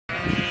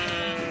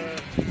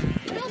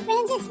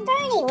friends, it's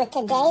Bernie with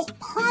today's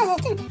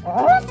Positive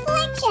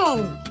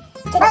Reflection.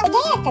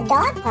 Today at the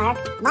dog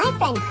park, my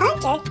friend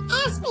Hunter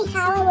asked me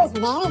how I was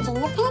managing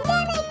the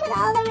pandemic with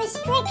all the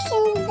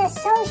restrictions, the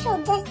social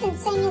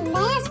distancing, and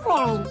mask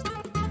wearing.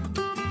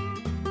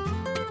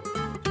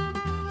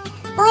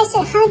 Well, I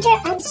said,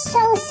 Hunter, I'm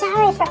so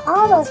sorry for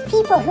all those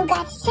people who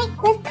got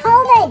sick with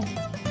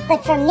COVID.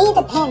 But for me,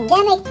 the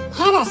pandemic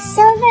had a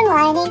silver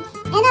lining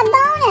and a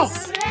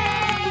bonus.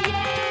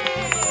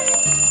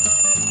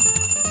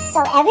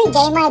 So every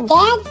day my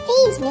dad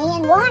feeds me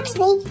and walks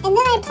me, and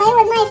then I play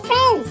with my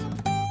friends.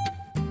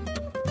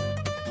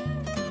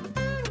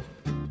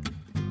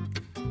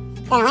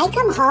 Then I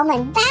come home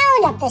and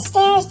bound up the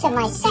stairs to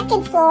my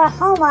second floor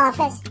home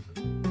office.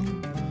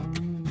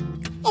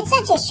 It's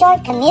such a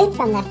short commute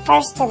from the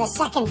first to the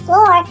second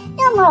floor,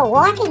 no more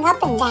walking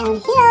up and down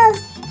hills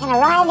and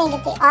arriving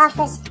at the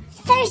office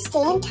thirsty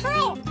and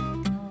tired.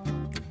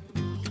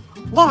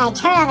 Then I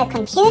turn on the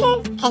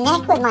computer,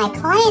 connect with my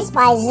clients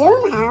by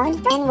Zoom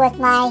Hound, and with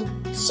my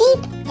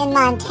sheep in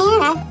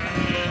Montana.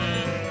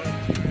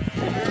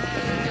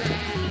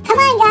 Come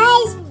on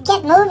guys,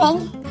 get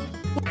moving.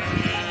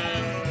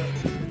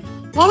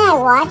 Then I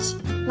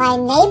watch my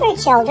neighbor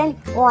children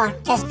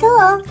walk to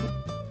school.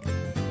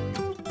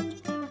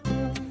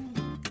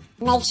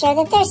 Make sure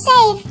that they're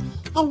safe.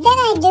 And then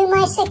I do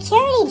my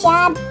security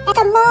job at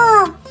the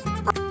mall.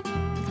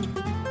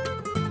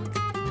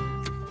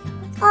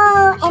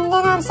 Oh, and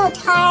then I'm so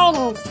tired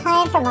and it's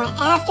time for my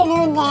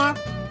afternoon nap.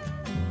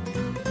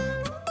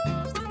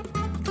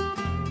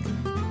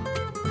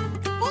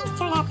 Things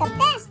turn out the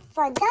best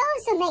for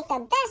those who make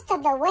the best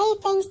of the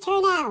way things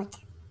turn out.